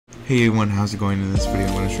Hey everyone, how's it going? In this video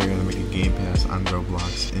I'm going to show you how to make a game pass on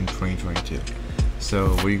Roblox in 2022. So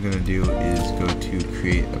what you're going to do is go to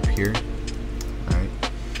create up here, alright,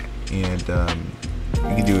 and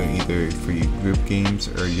you can do it either for your group games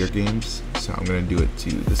or your games. So I'm going to do it to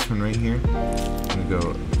this one right here. I'm going to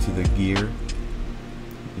go to the gear,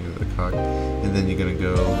 the cog, and then you're going to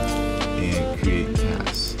go and create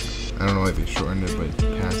pass. I don't know if they shortened it, but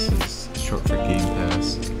pass is short for game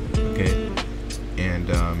pass, okay? And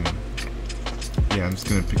yeah, I'm just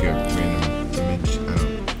gonna pick a random image.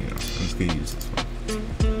 I'm just gonna use this one,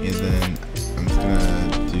 and then I'm just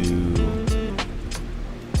gonna do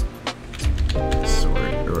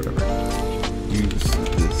sword or whatever. Use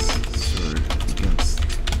this sword against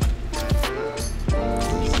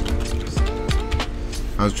this.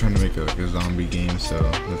 I was trying to make it like a zombie game, so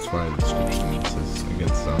that's why the description says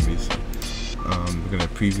against zombies. We're gonna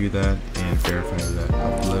preview that and verify that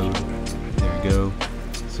upload. There we go.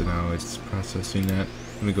 So now it's processing that.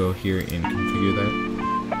 I'm gonna go here and configure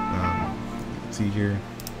that. See here,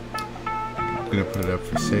 I'm gonna put it up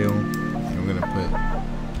for sale, and I'm gonna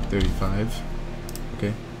put 35.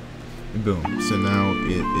 Okay, and boom. So now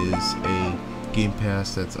it is a game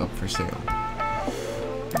pass that's up for sale.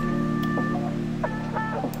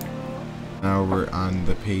 Now we're on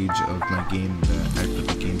the page of my game that I put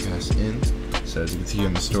the game pass in. So as you can see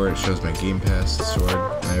in the store, it shows my game pass sword.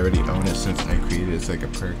 I already own it since I created it. It's like a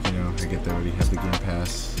perk, you know. I get to already have the game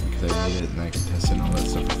pass because I made it and I can test it and all that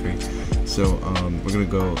stuff for free. So we're gonna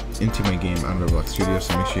go into my game on Roblox Studio.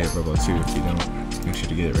 So make sure you have Roblox Studio. If you don't, make sure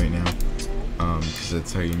to get it right now, because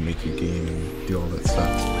that's how you make your game and do all that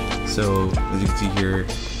stuff. So as you can see here,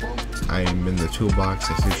 I'm in the toolbox.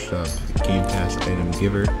 I searched up Game Pass Item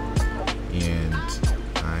Giver, and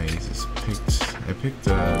I just picked.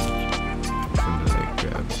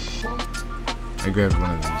 I grabbed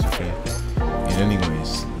one of these, okay? And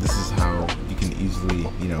anyways, this is how you can easily,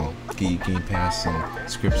 get your Game Pass and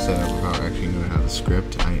script set up without actually knowing how to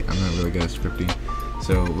script. I'm not really good at scripting.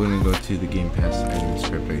 So we're gonna go to the Game Pass item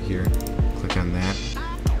script right here. Click on that.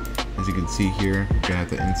 As you can see here, you're gonna have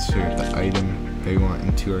to insert the item that you want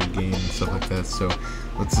into our game and stuff like that. So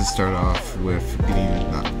let's just start off with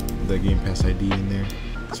getting the Game Pass ID in there.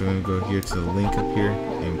 So we're going to go here to the link up here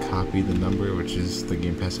and copy the number, which is the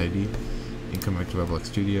Game Pass ID, and come back to Roblox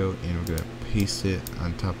Studio, and we're going to paste it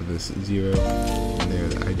on top of this 0, and there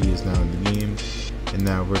the ID is now in the game. And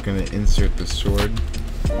now we're going to insert the sword,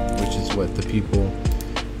 which is what the people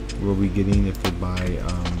will be getting if they buy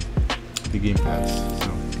the Game Pass.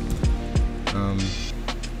 So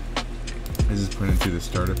I just put it into the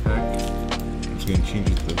starter pack. I'm just going to change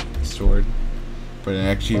it to the sword. But I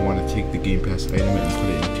actually want to take the Game Pass item and put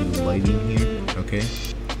it into lighting here, okay?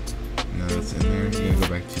 Now that's in there. You're going to go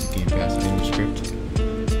back to the Game Pass item script,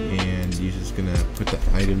 and you're just going to put the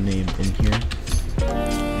item name in here,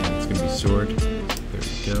 and it's going to be sword. There we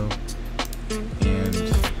go. And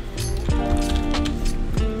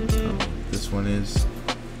this one is,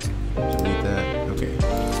 delete that. Okay,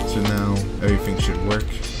 so now everything should work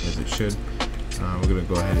as it should. We're going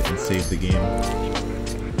to go ahead and save the game.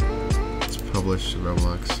 Publish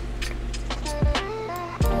Roblox.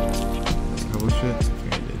 Publish it?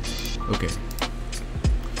 Okay, I did. Okay.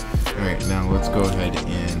 Alright, now let's go ahead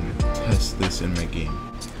and test this in my game.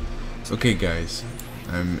 Okay guys,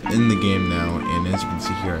 I'm in the game now, and as you can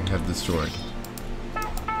see here, I have the sword.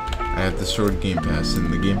 I have the sword Game Pass,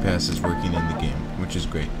 and the Game Pass is working in the game, which is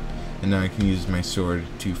great. And now I can use my sword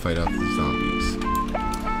to fight off the zombies.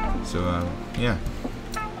 So, yeah.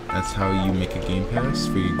 That's how you make a Game Pass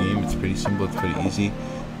for your game. It's pretty simple, it's pretty easy.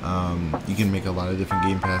 You can make a lot of different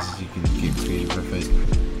Game Passes, you can get creative with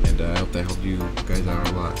it. And I hope that helped you guys out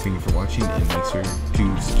a lot. Thank you for watching, and make sure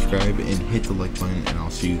to subscribe and hit the like button, and I'll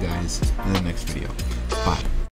see you guys in the next video.